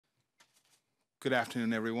Good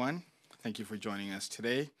afternoon, everyone. Thank you for joining us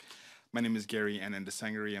today. My name is Gary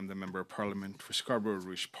Anandasangaree. I'm the Member of Parliament for Scarborough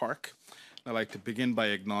Rouge Park. I'd like to begin by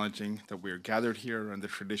acknowledging that we are gathered here on the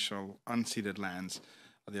traditional unceded lands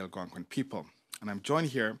of the Algonquin people. And I'm joined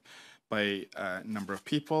here by a number of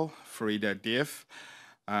people: Farida Deif,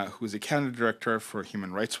 who is the Canada Director for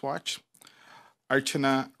Human Rights Watch;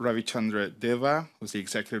 Archana Ravichandradeva, who is the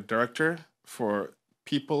Executive Director for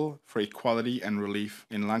People for Equality and Relief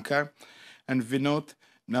in Lanka; and Venoth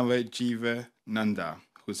Navajeevanantha,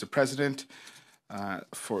 who is the President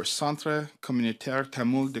for Centre Communautaire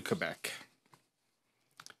Tamoul du Québec.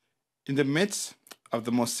 In the midst of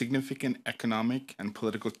the most significant economic and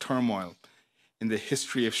political turmoil in the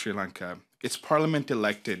history of Sri Lanka, its parliament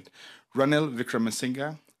elected Ranil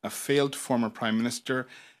Wickremesinghe, a failed former prime minister,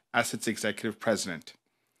 as its executive president.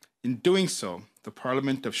 In doing so, the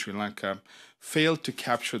Parliament of Sri Lanka failed to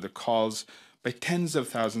capture the calls by tens of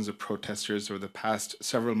thousands of protesters over the past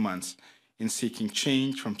several months in seeking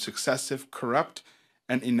change from successive corrupt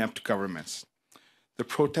and inept governments. The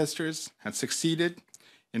protesters had succeeded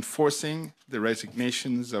in forcing the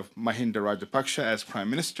resignations of Mahinda Rajapaksa as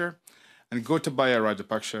prime minister and Gotabaya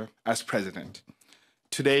Rajapaksa as president.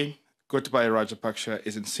 Today, Gotabaya Rajapaksa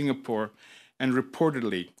is in Singapore and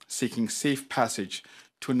reportedly seeking safe passage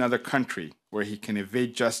to another country where he can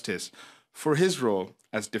evade justice for his role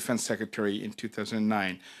as Defense Secretary in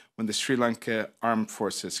 2009 when the Sri Lanka armed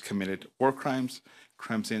forces committed war crimes,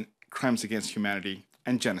 crimes against humanity,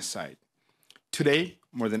 and genocide. Today,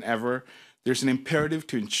 more than ever, there's an imperative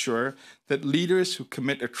to ensure that leaders who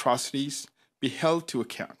commit atrocities be held to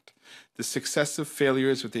account. The successive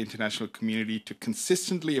failures of the international community to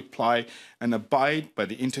consistently apply and abide by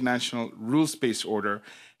the international rules-based order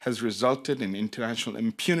has resulted in international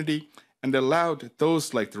impunity and allowed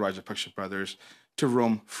those like the Rajapaksa brothers to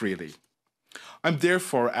roam freely. I'm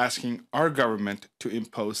therefore asking our government to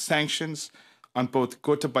impose sanctions on both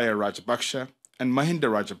Gotabaya Rajapaksa and Mahinda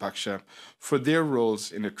Rajapaksa for their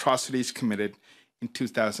roles in atrocities committed in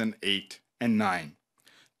 2008 and 9.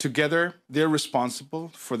 Together, they're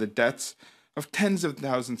responsible for the deaths of tens of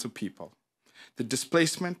thousands of people, the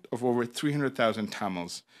displacement of over 300,000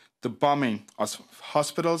 Tamils, the bombing of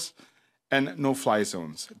hospitals and no-fly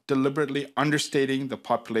zones, deliberately understating the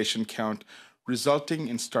population count, resulting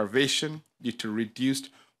in starvation due to reduced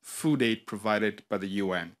food aid provided by the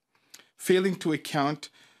UN, failing to account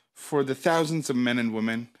for the thousands of men and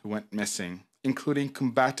women who went missing, including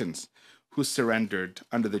combatants who surrendered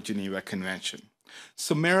under the Geneva Convention,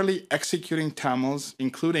 summarily executing Tamils,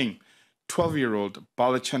 including 12-year-old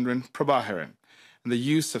Balachandran Prabhaharan, and the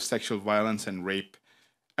use of sexual violence and rape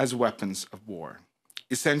as weapons of war.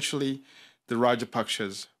 Essentially, the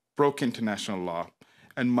Rajapaksas broke international law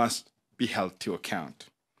and must be held to account.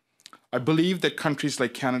 I believe that countries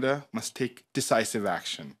like Canada must take decisive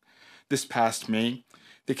action. This past May,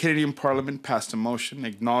 the Canadian Parliament passed a motion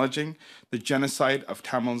acknowledging the genocide of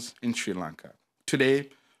Tamils in Sri Lanka. Today,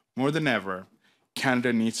 more than ever,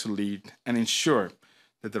 Canada needs to lead and ensure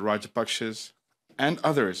that the Rajapaksas and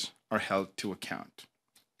others are held to account.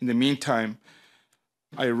 In the meantime,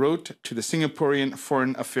 I wrote to the Singaporean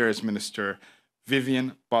Foreign Affairs Minister,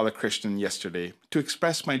 Vivian Balakrishnan, yesterday to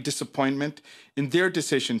express my disappointment in their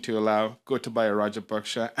decision to allow Gotabaya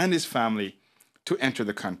Rajapaksa and his family to enter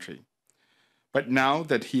the country. But now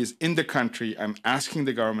that he is in the country, I'm asking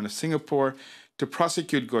the government of Singapore to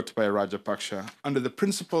prosecute Gotabaya Rajapaksa under the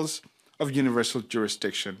principles of universal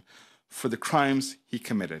jurisdiction for the crimes he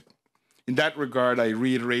committed. In that regard, I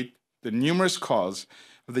reiterate the numerous calls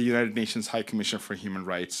of the United Nations High Commissioner for Human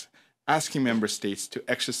Rights, asking member states to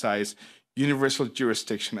exercise universal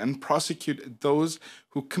jurisdiction and prosecute those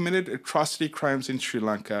who committed atrocity crimes in Sri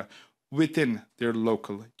Lanka within their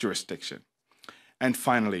local jurisdiction. And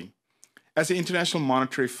finally, as the International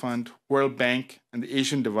Monetary Fund, World Bank, and the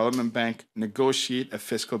Asian Development Bank negotiate a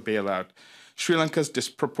fiscal bailout, Sri Lanka's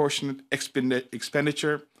disproportionate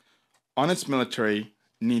expenditure on its military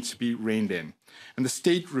needs to be reined in, and the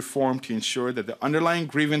state reform to ensure that the underlying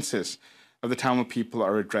grievances of the Tamil people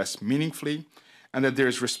are addressed meaningfully and that there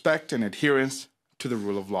is respect and adherence to the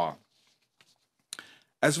rule of law.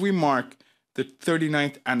 As we mark the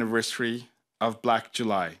 39th anniversary of Black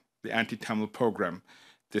July, the anti-Tamil program,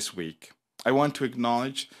 this week, I want to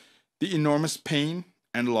acknowledge the enormous pain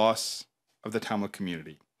and loss of the Tamil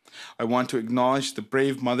community. I want to acknowledge the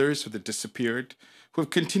brave mothers of the disappeared who have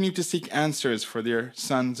continued to seek answers for their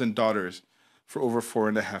sons and daughters for over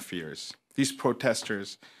 4.5 years. These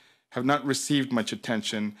protesters have not received much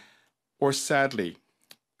attention or, sadly,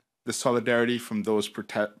 the solidarity from those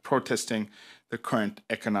protesting the current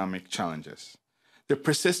economic challenges. Their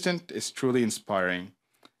persistence is truly inspiring,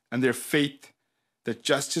 and their faith that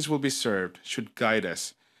justice will be served should guide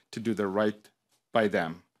us to do the right by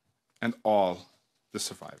them and all the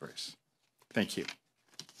survivors. Thank you.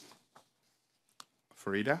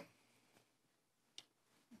 Farida?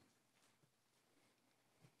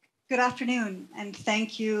 Good afternoon, and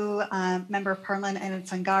thank you, Member of Parliament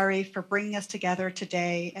Anandasangaree, for bringing us together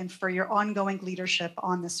today and for your ongoing leadership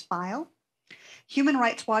on this file. Human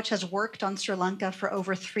Rights Watch has worked on Sri Lanka for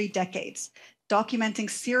over 3 decades, documenting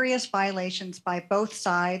serious violations by both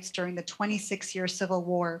sides during the 26-year civil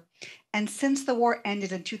war, and since the war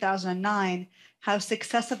ended in 2009, how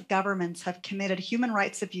successive governments have committed human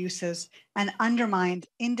rights abuses and undermined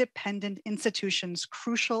independent institutions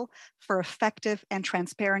crucial for effective and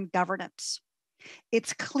transparent governance.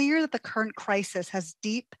 It's clear that the current crisis has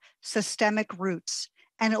deep systemic roots,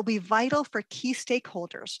 and it will be vital for key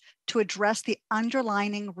stakeholders to address the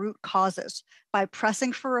underlying root causes by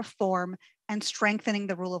pressing for reform and strengthening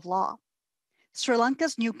the rule of law. Sri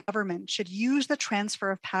Lanka's new government should use the transfer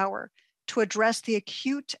of power to address the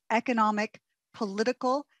acute economic,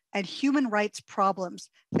 political, and human rights problems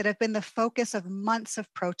that have been the focus of months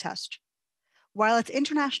of protest. While its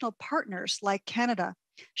international partners like Canada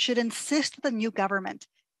should insist that the new government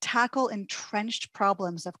tackle entrenched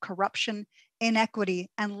problems of corruption, inequity,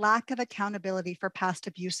 and lack of accountability for past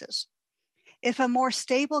abuses. If a more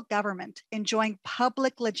stable government enjoying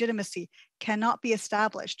public legitimacy cannot be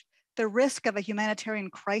established, the risk of a humanitarian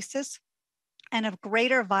crisis and of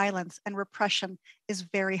greater violence and repression is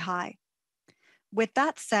very high. With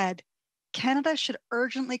that said, Canada should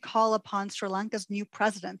urgently call upon Sri Lanka's new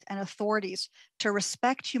president and authorities to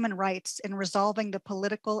respect human rights in resolving the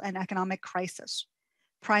political and economic crisis.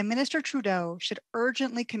 Prime Minister Trudeau should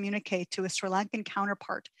urgently communicate to his Sri Lankan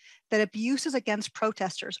counterpart that abuses against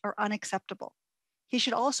protesters are unacceptable. He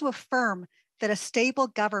should also affirm that a stable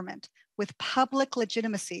government with public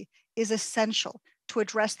legitimacy is essential to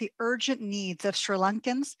address the urgent needs of Sri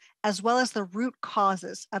Lankans as well as the root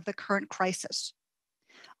causes of the current crisis.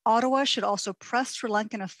 Ottawa should also press Sri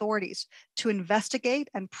Lankan authorities to investigate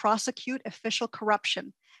and prosecute official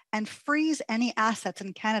corruption and freeze any assets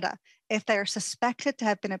in Canada if they are suspected to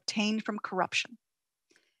have been obtained from corruption.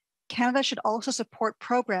 Canada should also support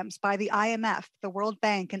programs by the IMF, the World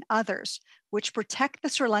Bank, and others which protect the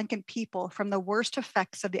Sri Lankan people from the worst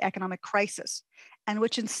effects of the economic crisis and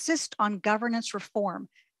which insist on governance reform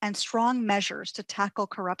and strong measures to tackle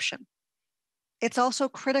corruption. It's also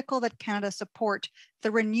critical that Canada support the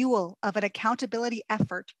renewal of an accountability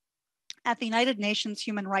effort at the United Nations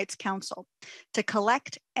Human Rights Council to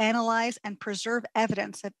collect, analyze, and preserve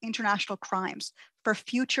evidence of international crimes for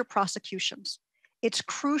future prosecutions. It's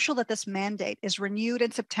crucial that this mandate is renewed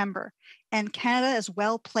in September, and Canada is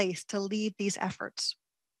well placed to lead these efforts.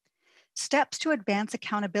 Steps to advance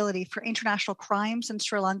accountability for international crimes in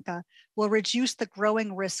Sri Lanka will reduce the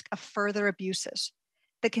growing risk of further abuses.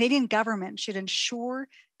 The Canadian government should ensure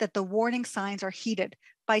that the warning signs are heeded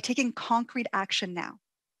by taking concrete action now.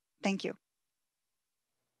 Thank you.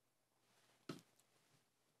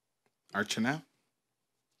 Archana?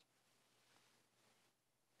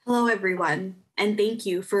 Hello, everyone, and thank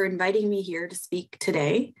you for inviting me here to speak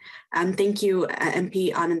today. Thank you,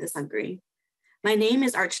 MP Anandasangaree. My name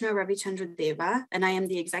is Archana Ravichandradeva, and I am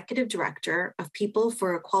the Executive Director of People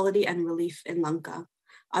for Equality and Relief in Lanka,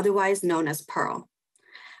 otherwise known as PEARL.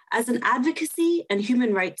 As an advocacy and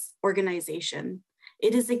human rights organization,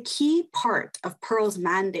 it is a key part of PEARL's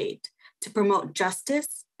mandate to promote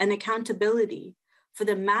justice and accountability for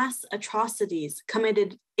the mass atrocities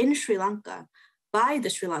committed in Sri Lanka by the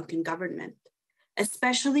Sri Lankan government,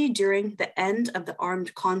 especially during the end of the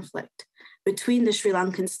armed conflict between the Sri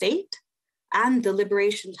Lankan state and the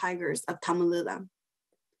Liberation Tigers of Tamil.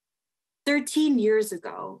 13 years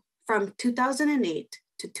ago, from 2008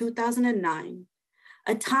 to 2009,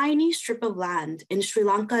 a tiny strip of land in Sri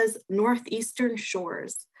Lanka's northeastern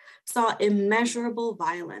shores saw immeasurable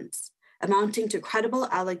violence amounting to credible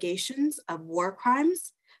allegations of war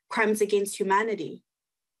crimes, crimes against humanity,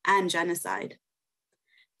 and genocide.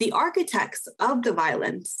 The architects of the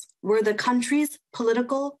violence were the country's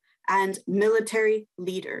political and military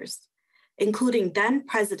leaders, including then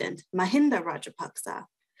President Mahinda Rajapaksa,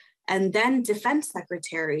 and then Defense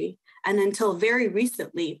Secretary, and until very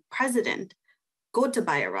recently, President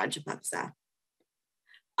Gotabaya Rajapaksa.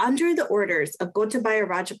 Under the orders of Gotabaya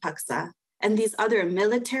Rajapaksa and these other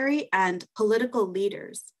military and political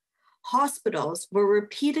leaders, hospitals were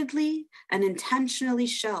repeatedly and intentionally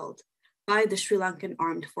shelled by the Sri Lankan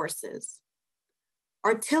armed forces.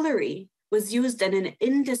 Artillery was used in an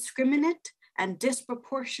indiscriminate and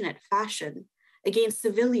disproportionate fashion against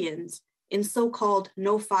civilians in so-called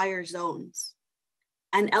no-fire zones.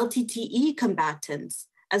 and LTTE combatants,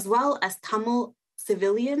 as well as Tamil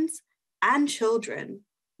civilians and children,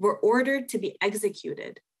 were ordered to be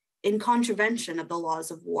executed in contravention of the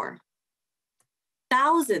laws of war.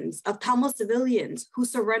 Thousands of Tamil civilians who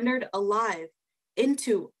surrendered alive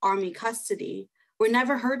into army custody were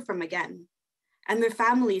never heard from again, and their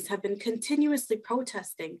families have been continuously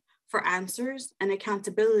protesting for answers and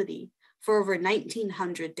accountability for over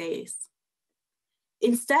 1,900 days.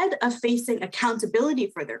 Instead of facing accountability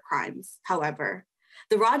for their crimes, however,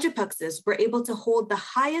 the Rajapaksas were able to hold the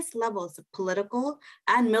highest levels of political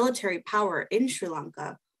and military power in Sri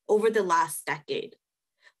Lanka over the last decade,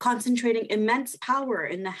 concentrating immense power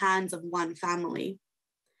in the hands of one family.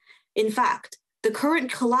 In fact, the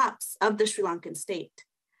current collapse of the Sri Lankan state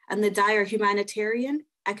and the dire humanitarian,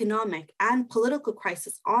 economic, and political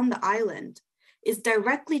crisis on the island is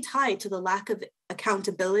directly tied to the lack of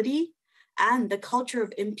accountability and the culture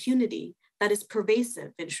of impunity that is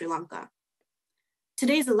pervasive in Sri Lanka.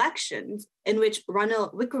 Today's elections, in which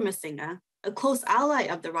Ranil Wickremesinghe, a close ally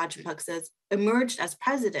of the Rajapaksas, emerged as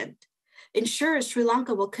president, ensures Sri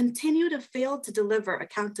Lanka will continue to fail to deliver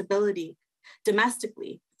accountability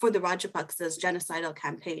domestically for the Rajapaksas' genocidal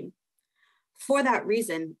campaign. For that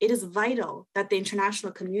reason, it is vital that the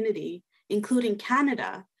international community, including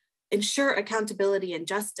Canada, ensure accountability and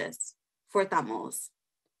justice for Tamils.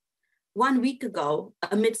 1 week ago,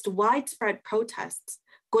 amidst widespread protests,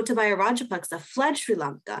 Gotabaya Rajapaksa fled Sri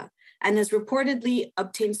Lanka and has reportedly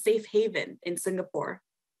obtained safe haven in Singapore.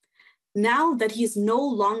 Now that he is no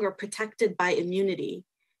longer protected by immunity,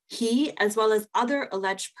 he, as well as other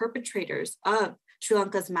alleged perpetrators of Sri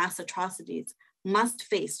Lanka's mass atrocities, must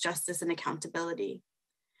face justice and accountability.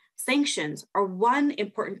 Sanctions are one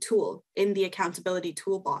important tool in the accountability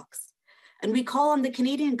toolbox, and we call on the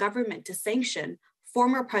Canadian government to sanction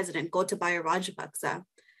former President Gotabaya Rajapaksa,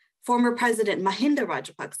 former President Mahinda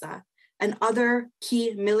Rajapaksa, and other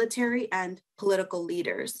key military and political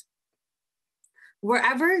leaders.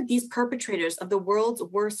 Wherever these perpetrators of the world's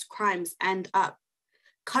worst crimes end up,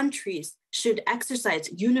 countries should exercise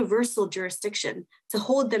universal jurisdiction to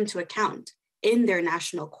hold them to account in their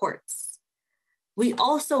national courts. We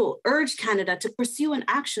also urge Canada to pursue an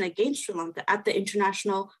action against Sri Lanka at the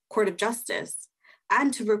International Court of Justice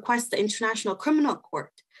and to request the International Criminal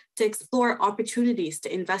Court to explore opportunities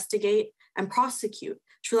to investigate and prosecute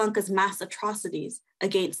Sri Lanka's mass atrocities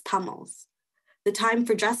against Tamils. The time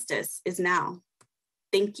for justice is now.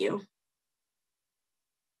 Thank you.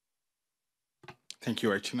 Thank you,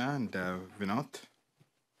 Archana and Venoth.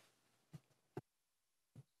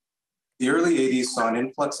 The early 80s saw an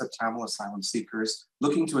influx of Tamil asylum seekers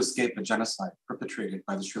looking to escape a genocide perpetrated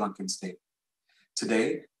by the Sri Lankan state.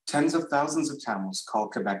 Today, tens of thousands of Tamils call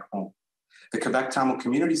Quebec home. The Quebec Tamil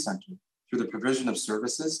Community Center, through the provision of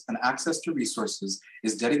services and access to resources,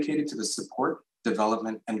 is dedicated to the support,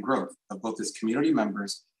 development, and growth of both its community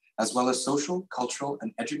members, as well as social, cultural,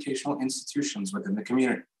 and educational institutions within the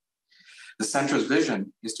community. The center's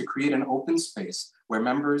vision is to create an open space where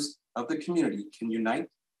members of the community can unite,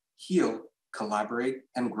 heal, collaborate,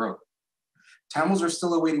 and grow. Tamils are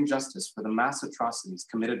still awaiting justice for the mass atrocities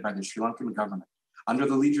committed by the Sri Lankan government under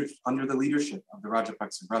the leadership of the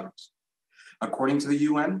Rajapaksa brothers. According to the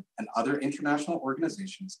UN and other international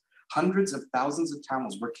organizations, hundreds of thousands of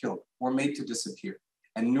Tamils were killed or made to disappear,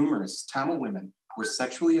 and numerous Tamil women were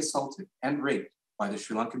sexually assaulted and raped by the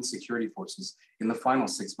Sri Lankan security forces in the final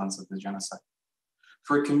 6 months of the genocide.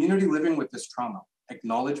 For a community living with this trauma,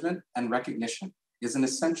 acknowledgement and recognition is an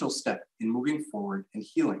essential step in moving forward and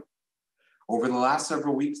healing. Over the last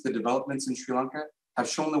several weeks, the developments in Sri Lanka have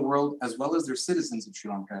shown the world, as well as their citizens of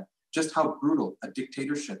Sri Lanka, just how brutal a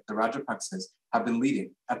dictatorship the Rajapaksas have been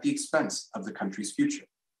leading at the expense of the country's future.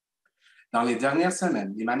 Dans les dernières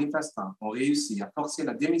semaines, les manifestants ont réussi à forcer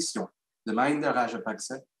la démission de Mahinda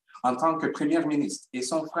Rajapaksa en tant que Premier ministre et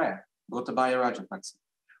son frère, Gotabaya Rajapaksa,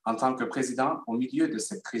 en tant que président au milieu de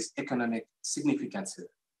cette crise économique significative.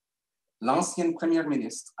 L'ancien Premier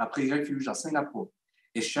ministre a pris refuge à Singapour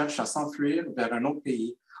et cherche à s'enfuir vers un autre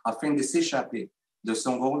pays afin de s'échapper de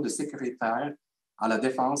son rôle de secrétaire à la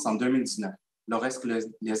défense en 2019, lorsque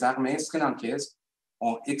les armées sri-lankaises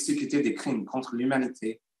ont exécuté des crimes contre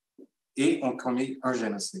l'humanité et ont commis un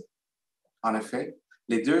génocide. En effet,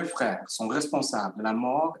 les deux frères sont responsables de la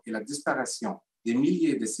mort et la disparition des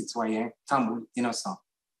milliers de citoyens tamouls innocents,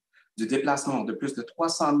 du déplacement de plus de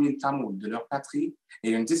 300 000 Tamouls de leur patrie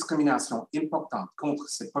et une discrimination importante contre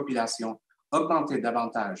cette population augmentait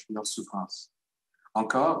davantage leur souffrance.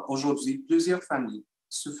 Encore aujourd'hui, plusieurs familles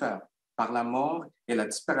souffrent par la mort et la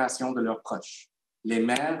disparition de leurs proches. Les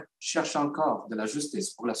mères cherchent encore de la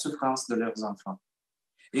justice pour la souffrance de leurs enfants.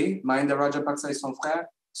 Et Mahinda Rajapaksa et son frère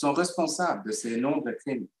sont responsables de ces nombreux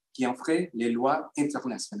crimes qui enfreignent les lois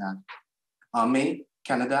internationales. En mai,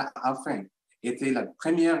 Canada a enfin été le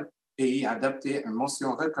premier pays à adopter une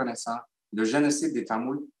motion reconnaissant le génocide des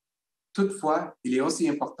Tamouls. Toutefois, il est aussi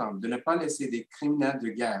important de ne pas laisser des criminels de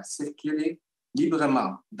guerre circuler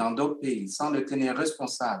librement dans d'autres pays sans le tenir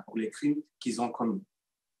responsable pour les crimes qu'ils ont commis.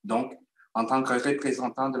 Donc, en tant que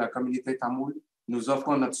représentant de la communauté tamoule, nous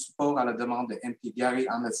offrons notre support à la demande de MP Gary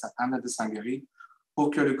Anandasangaree pour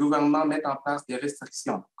que le gouvernement mette en place des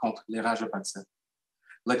restrictions contre les Rajapaksa.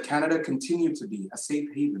 Let Canada continue to be a safe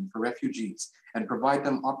haven for refugees and provide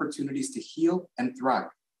them opportunities to heal and thrive,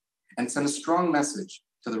 and send a strong message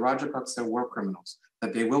to the Rajapaksa war criminals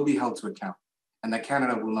that they will be held to account and that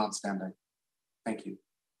Canada will not stand idle. Thank you.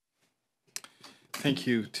 Thank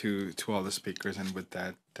you to all the speakers, and with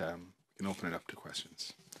that, we can open it up to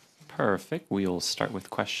questions. Perfect. We will start with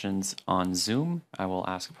questions on Zoom. I will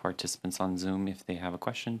ask participants on Zoom if they have a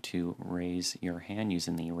question to raise your hand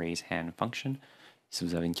using the raise hand function. Si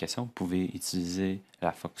vous avez une question, vous pouvez utiliser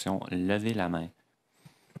la fonction lever la main.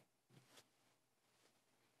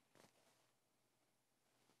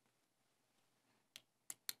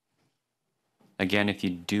 Again, if you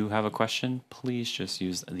do have a question, please just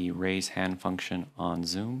use the raise hand function on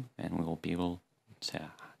Zoom and we will be able to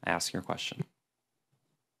ask your question.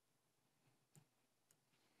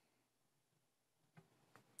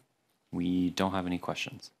 We don't have any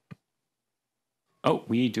questions. Oh,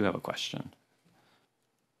 we do have a question.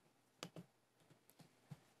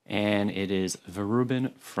 And it is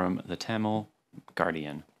Varubin from the Tamil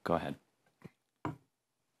Guardian. Go ahead.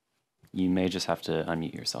 You may just have to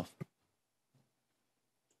unmute yourself.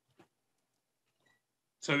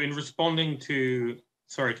 So in responding to,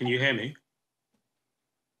 sorry, can you hear me?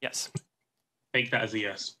 Yes. Take that as a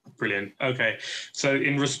yes. Brilliant. Okay. So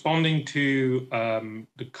in responding to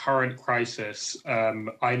the current crisis,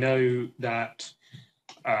 I know that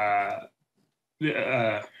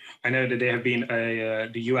there have been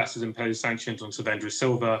the US has imposed sanctions on Savendra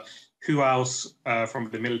Silva. Who else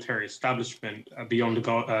from the military establishment beyond the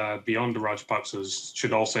Rajapaksas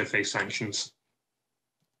should also face sanctions?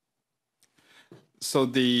 So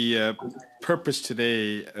the purpose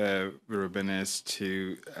today, Ruben, is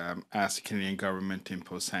to ask the Canadian government to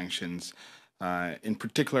impose sanctions, in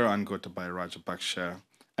particular on Gotabaya Rajapaksa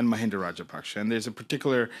and Mahinda Rajapaksa. And there's a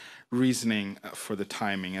particular reasoning for the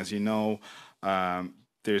timing. As you know,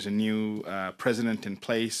 there's a new president in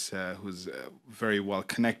place who's very well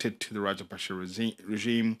connected to the Rajapaksa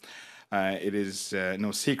regime. It is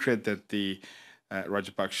no secret that the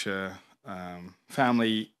Rajapaksa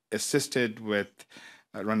family assisted with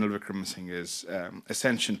Ranil Wickremesinghe's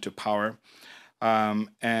ascension to power.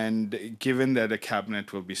 And given that a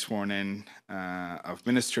cabinet will be sworn in of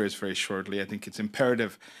ministers very shortly, I think it's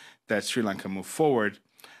imperative that Sri Lanka move forward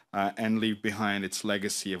and leave behind its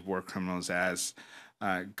legacy of war criminals as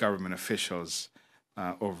government officials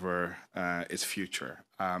over its future.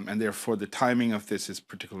 And therefore, the timing of this is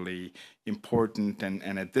particularly important.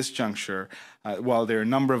 And at this juncture, while there are a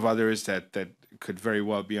number of others that could very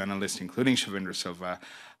well be on a list, including Savendra Silva,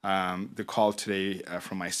 the call today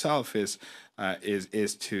from myself is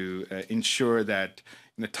to ensure that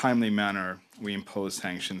in a timely manner we impose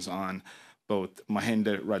sanctions on both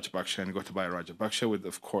Mahinda Rajapaksa and Gotabaya Rajapaksa, with,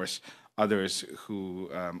 of course, others who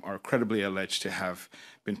are credibly alleged to have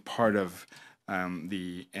been part of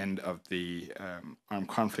the end of the armed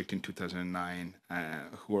conflict in 2009,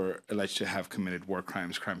 who are alleged to have committed war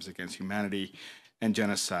crimes, crimes against humanity, and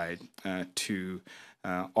genocide, to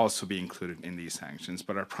also be included in these sanctions.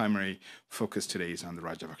 But our primary focus today is on the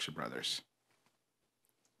Rajapaksa brothers.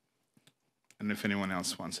 And if anyone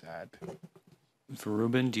else wants to add.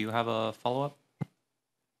 Ruben, do you have a follow-up?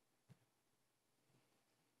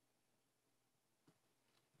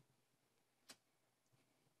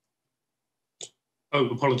 Oh,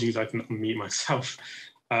 apologies, I can unmute myself.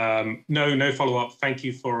 No follow-up. Thank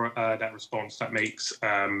you for that response. That makes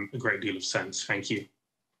a great deal of sense. Thank you.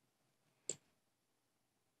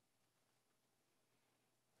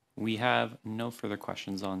 We have no further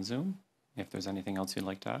questions on Zoom. If there's anything else you'd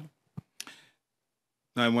like to add.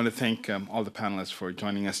 I want to thank all the panelists for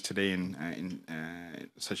joining us today in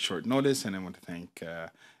such short notice, and I want to thank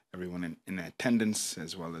everyone in attendance,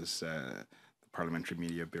 as well as the Parliamentary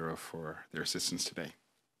Media Bureau for their assistance today.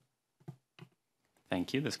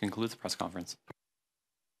 Thank you. This concludes the press conference.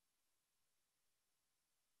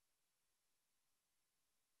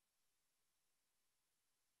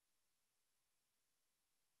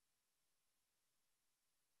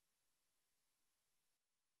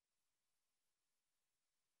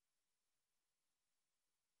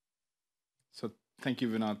 So Thank you,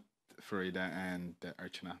 Venoth, Farida, and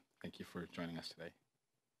Archana. Thank you for joining us today.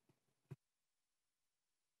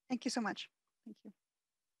 Thank you so much. Thank you.